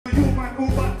human who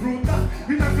bad prove that.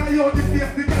 We not KYODI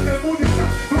face the girl them moody shot.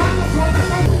 Man up round the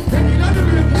sun. Then you know the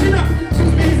real China.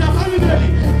 Choose me is a family belly.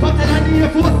 Fatter than the Air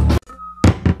Force.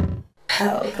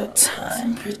 Pelpa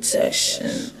time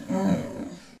protection.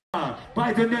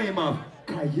 By the name of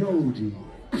KYODI.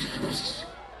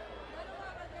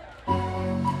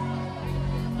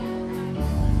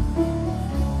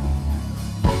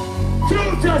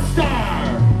 Future star!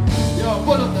 Yo,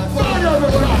 pull up that,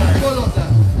 pull up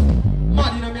that. Man,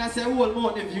 you know me, I say whole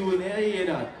mountain view, you hear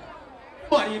that?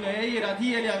 But you know, you hear that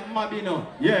alien mob, you know.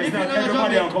 Yeah, it's not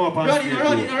everybody will come up on stage.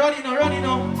 Run it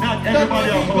now. Not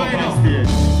everybody will come up on stage.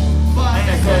 But I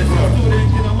said,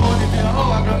 student in the morning, me a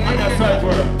how I go. And that's right,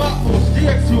 bro. Back push, the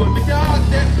X-road, me can't ask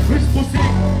them. Which pussy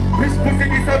this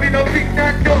a bit of big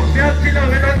that dog. Me a killer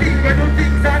when I think when you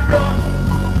things are done.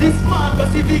 This man was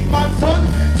the big man's son.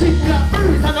 Thick black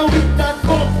birds and a wind that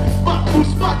come. Back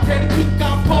push back, then kick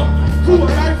and pump. Four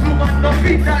rifle and no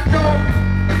big that dog.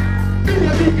 Be a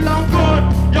big long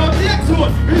gun. Yo, the X-road,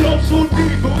 we love shoot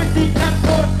people, we think that's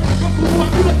fun. Come to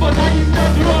one, do the fun, I in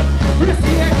that run. We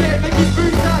see again, make it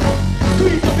bring that.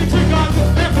 Squeeze up the trigger,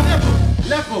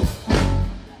 level.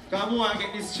 Come on,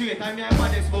 get this straight. I mean, I'm on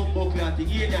this book, I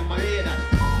think alien, my lady.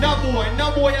 No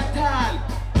boy at all.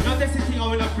 Not the sitting I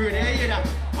will afraid, you hear that?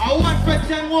 I want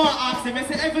question more ask him. I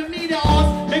say, every media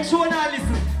ask, make sure that I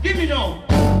listen. Give me now.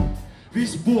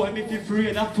 Which boy me feel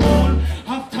afraid of fool?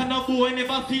 After no boy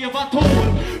never favor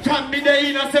tool. From me the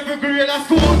inner 7th grade of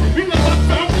school. We never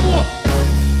from more.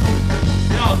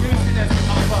 Yo, give me this.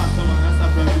 I'm faster, man. That's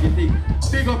not from the thing.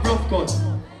 Big up rough cut.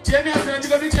 Yeah, me I say, you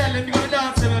got to tell them, you got to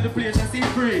dance them at the place and see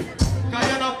free. Cause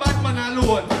you're not Batman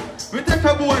alone. We take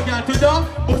a boy girl to the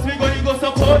bus, we gonna go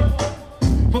support.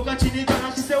 Fuck a chinny girl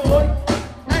and she say, what?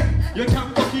 Hey, you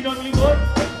can't fucking on me, boy.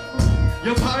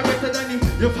 You're far better than it,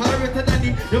 you're far better than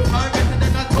it, you're far better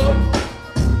than that all.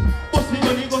 Bus, we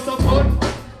gonna go support.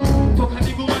 Fuck a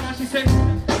nigga man and she say,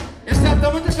 you say, I'm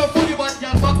gonna take a fully bad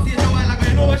girl backstage a while ago,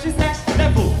 you know what she say?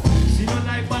 Level. She don't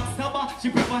like backstabber, she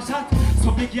prefer shot.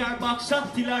 So big girl back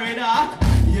shot till I red hot.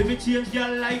 Yeah, me change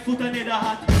girl like foot and head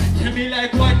hot. Yeah, me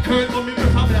like white curl, but me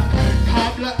prefer black.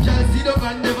 Car black girl, see the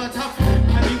man never tap.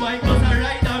 And the white goes a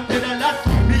ride down to the lot.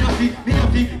 Me happy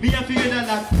with the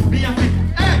lot. Me happy,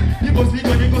 hey, the bus me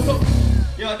gonna go so.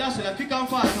 Yo, that's it, I pick and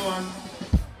fast man.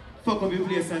 Fuck up your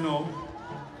place now.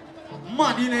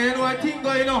 Mad, you know what thing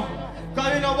going on.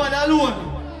 Cause you know about alone.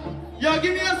 Yo,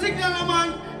 give me a signal,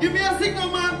 man. Give me a signal,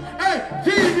 man. Hey,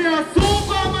 feed me a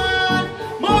Superman.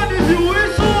 Man, if you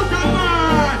wish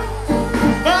Superman.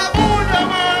 Babuda,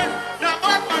 man. The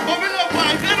Batman coming up,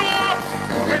 man. You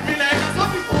know. Get me like a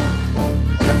zombie.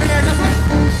 Get me like a zombie.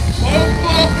 Oh,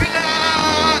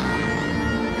 popular.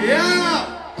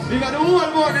 Yeah. We got the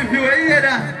whole morning if you hear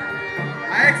that.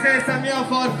 I excel some year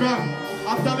fought from.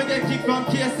 After we get kicked from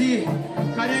KC.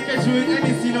 Can you catch you in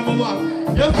any scene number one?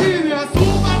 You feel me a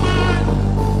Superman.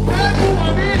 Hey,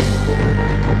 Superman.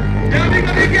 Yeah, we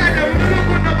got to get them. We don't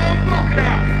put no more buckler. I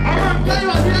want to tell you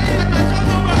what you hear that shot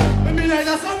number. Let me like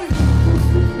that something.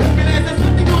 Let me like that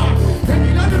something more. Let me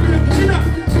like that real China.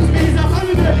 Choose me is a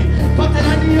family belly. Fatter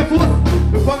than the Air Force.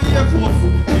 Before the Air Force.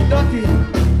 It's dirty.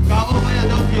 Cause over here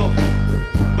dirty up.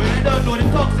 But you don't know the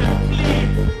talks are clean.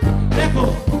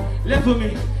 Level me.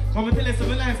 Come and tell us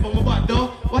some lines from my band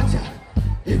though. Watch out.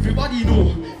 Everybody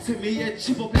know. Say me head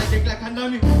chip up like a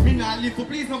dummy. Me not live for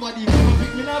please nobody. Come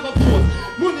pick me now go pose.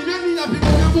 Money me need a pick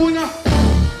up your bone.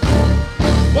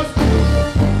 What's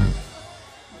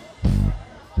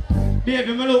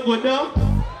baby, me look good though.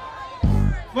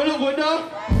 Me look good though.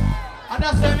 And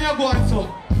that's why me a go on so.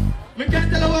 Me can't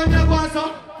tell you why me a go on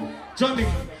so. Johnny,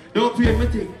 don't pay me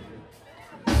thing.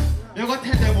 You go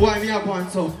tell them why me a go on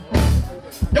so.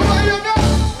 You want you know?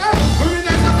 Hey, we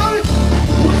like the college.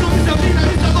 Who's up with the big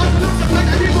and it's about to look like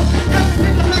a people.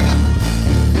 Everything looks like a.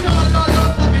 You know, don't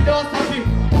stop it, don't stop it.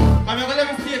 I'm going to let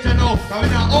me stage now. I'm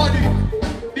going to order it.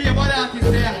 Be a bad artist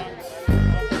there.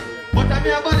 But I'm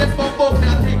here about this bump up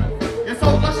that thing. You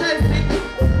saw the shell stick.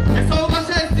 You saw the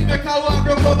shell stick because we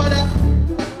broke over that.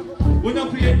 We don't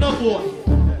play no boy.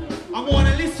 I'm going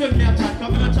to listen to me a chat.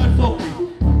 I'm going to chat fuck me.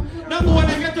 No boy, I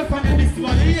get up on this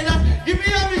one. You hear that? Give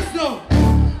me a mix now.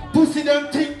 Pussy them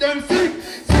think them sick.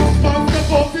 6 pounds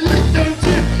above the lick them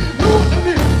chip. No, let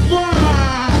me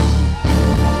man.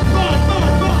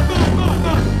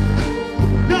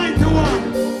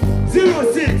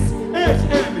 9106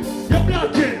 HM. You're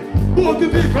blocking. Move the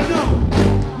vehicle now.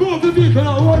 Move the vehicle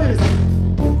now. What is?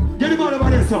 Get him out of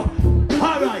this, sir.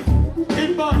 Alright.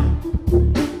 Inbound.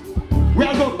 We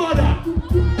have got Butter.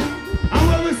 And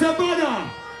when we say Butter,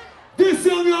 this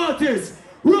young artist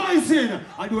rising.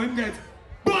 I do him get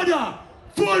Butter,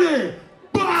 fully,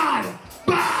 bad.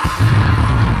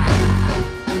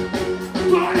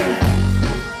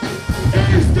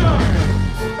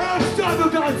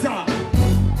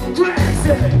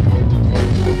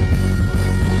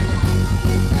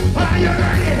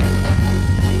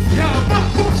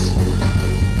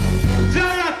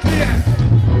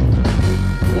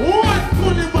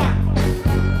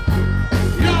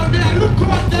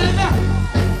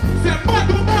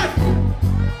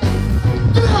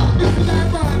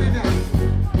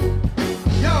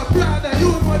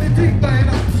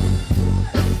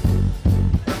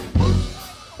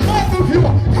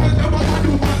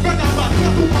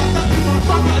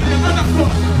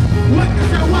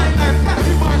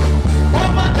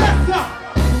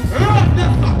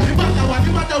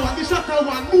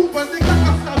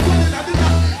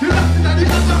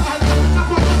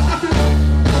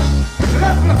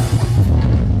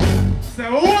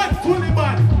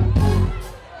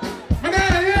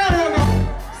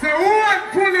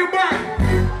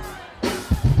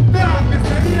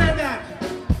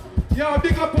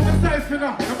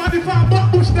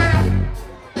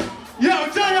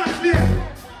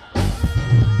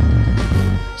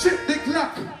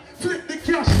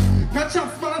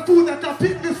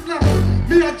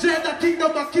 dread the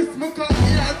kingdom of kiss me cause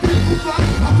me and people fly.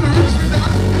 I'm to reach me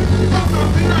that. If I'm not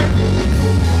behind.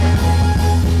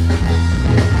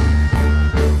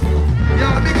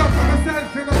 Yeah, big up for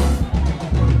myself, you know.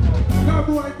 No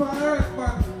boy for earth,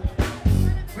 man.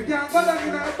 We can't go down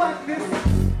in our badness.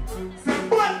 Some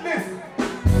badness.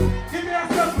 Give me a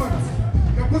second.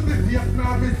 Your pussy yes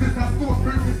now, business and store,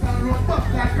 business and road, back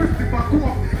like Christopher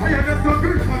Cook. I am not so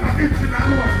good for the engine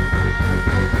alone.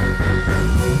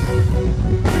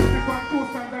 Christopher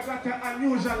Cook and the got your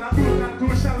unusual, abuse and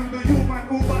crucial in the human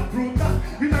who back through that.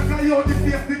 We not KYODI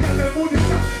face, the girl them moody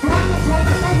shot. Run up from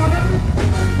the summer them.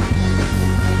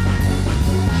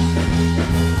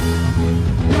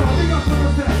 Yo, big up for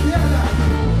yourself, hear that?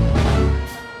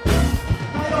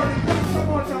 KYODI, come so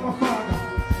much of my father.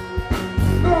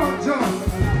 No, John.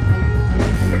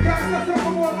 The guys that talk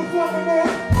more before me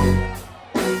more.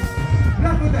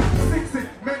 Level that, fix it,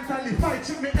 mentally, fight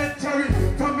you, me enter it.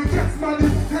 Tell me gets money,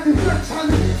 and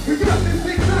eventually, we got this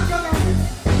big knock on them.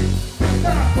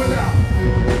 Stop with that.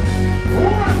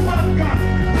 One man gun.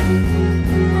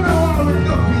 You know how we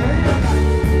go here, you know that.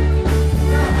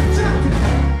 Now, check it.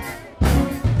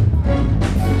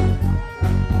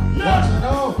 Watch you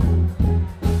know.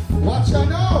 Watch you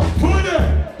know. Put it.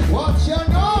 Watch you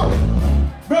know.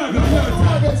 Burger, you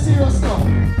know get serious now.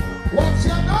 Watch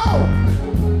you know.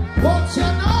 Watch you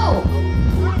know.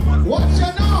 Watch you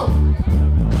know.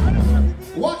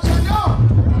 Watch you know.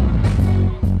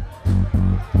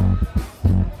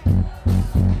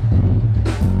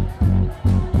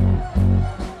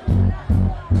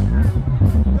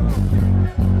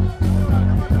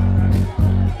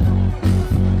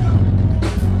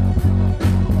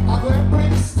 I'm going to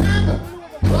bring Sting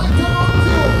right around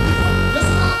you.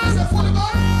 Listen up, listen for the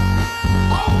man.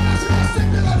 I want to see my Sting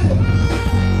melody.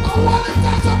 I want to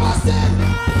touch on my Sting.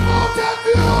 Mountain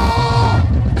View.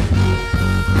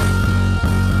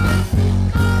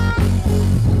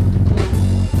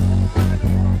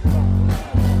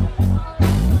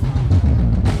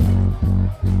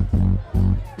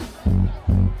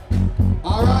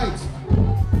 All right.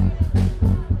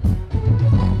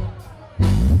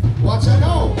 Watch out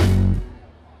now.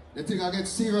 You think I get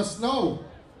serious now?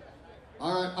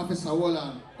 All right, officer, hold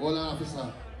on,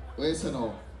 officer. Where is it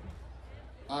now?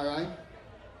 All right.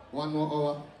 One more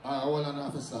hour. All right, hold on,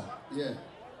 officer. Yeah.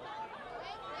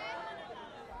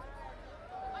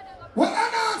 What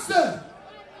announcer?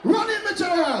 Run in, my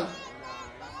general.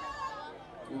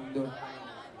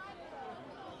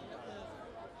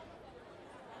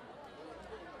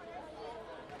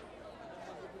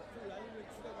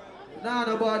 Nah,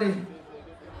 nobody.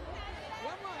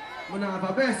 I'm gonna have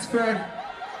a best friend.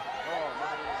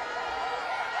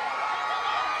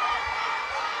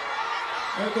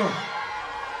 There we go.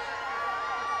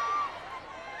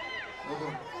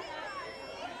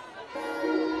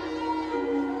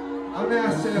 I'm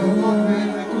gonna say one way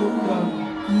I could go.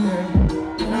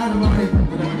 Nah, nobody.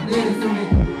 Ladies to me.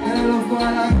 And I love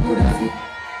God like good as me.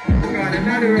 God,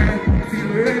 another way. See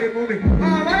me ready moving.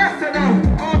 Oh, Vanessa now.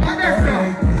 Oh, Vanessa.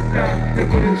 Yeah, they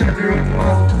couldn't shut the road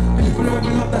fast. People don't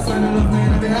bring up that sign of love me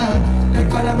in the heart. They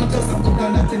call them just some put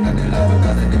on that thing that they love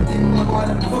because they didn't think my God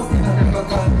and the first thing that they got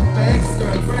called. My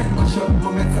ex-girlfriend, my short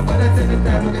moments about that any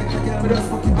time when they can't get me just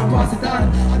fucking and pass it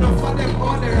on. I don't for them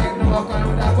on the right now, I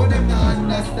can't that but them not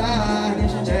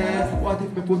understand. Yeah, what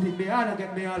if me put in me heart and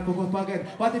get me all broke up again?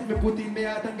 What if me put in me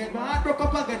heart and get my heart broke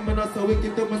up again? Me not so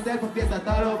wicked to myself and face that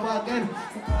all over again.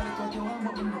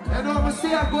 You know me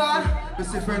say I go on. Me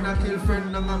see friend I kill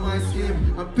friend and my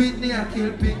scheme. And Pitney I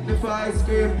kill Pitney for ice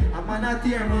cream. I'm on a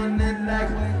tear man then like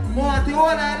Monty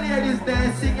all the ladies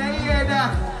dancing. I hear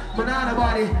that. Man not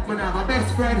nobody, man not my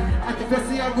best friend. I think I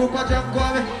see a group of jump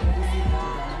coming.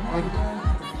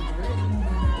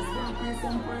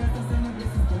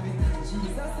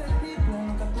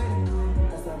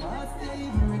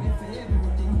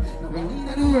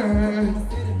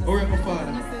 Hurry up my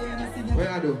father. What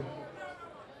I do?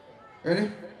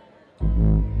 Ready?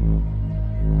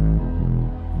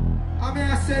 I mean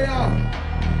I say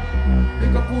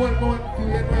pick up one month for you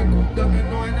know I come down and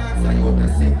know an answer you have to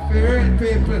sing for real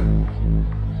people.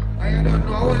 I don't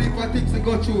know how heap of things to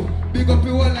go through. Big up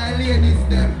your whole ladies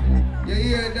them. You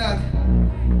hear that?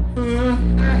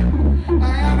 I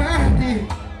am hurty.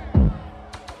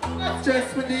 Not stress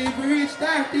when they even reach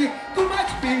 30. Too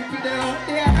much people they out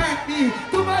there hurt me.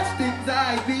 Too much things I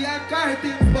be and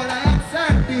curtains but I am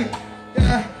certain.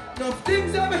 Yeah, enough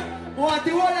things of me. Want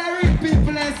the whole I read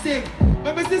people and sing.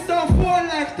 But me see some phone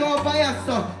like to over here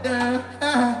so. I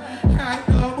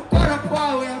know I'm caught up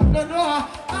power. I don't know.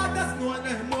 I just know the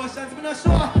emotions me not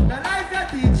sure. The life you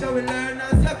teach you will learn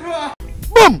as you grow.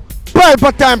 Boom!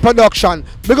 Pelpa Time Production.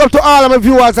 Big up to all of my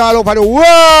viewers all over the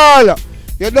world.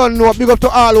 You don't know. Big up to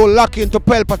all who lock into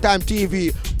Pelpa Time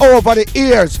TV over the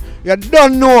years. You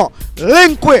don't know.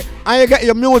 Link with and you get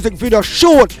your music video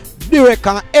shoot, direct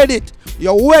and edit.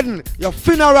 Your wedding, your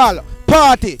funeral,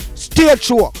 party, stage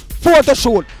show, photo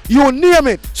shoot, you name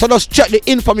it. So just check the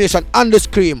information on the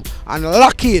screen and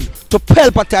lock in to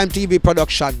Pelpa Time TV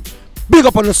Production. Big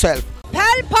up on yourself.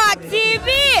 Pelpa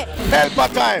TV!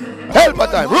 Pelpa Time!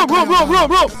 Pelpa Time! Room!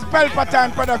 Pelpa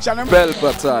Time Production.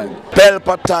 Pelpa Time.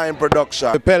 Pelpa Time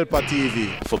Production. Pelpa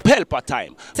TV. For Pelpa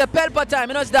Time. It's a Pelpa Time,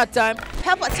 you know it's that time.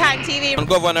 Pelpa Time TV. I'm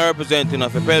governor representing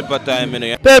of Pelpa Time, you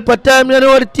know. Pelpa Time, you know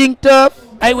what the thing tough?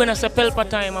 I when I say Pelpa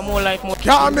Time, I'm more like more.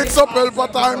 Can't mix up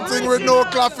Pelpa Time thing with no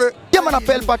coffee. Yeah, man, a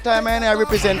Pelpa Time, and I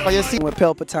represent for you. See, With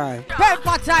Pelpa Time.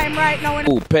 Pelpa Time right now.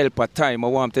 Oh, Pelpa Time, I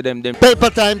want to them.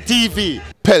 Pelpa Time TV.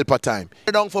 Pelpa Time.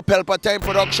 Down for Pelpa Time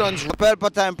Productions.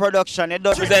 Pelpa Time Production. It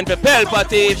does Present for Pelpa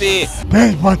TV.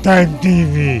 Pelpa Time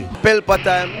TV. Pelpa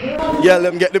Time. Yeah, let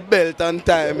them get the belt on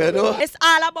time, you know. It's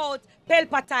all about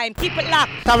Pelpa Time. Keep it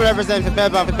locked. Come represent for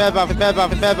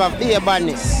Pelpa, be a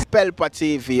badness. Pelpa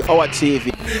TV, our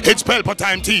TV. It's Pelpa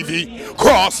Time TV.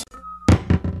 Cross.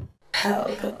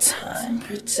 Pelpa Time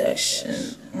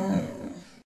Protection.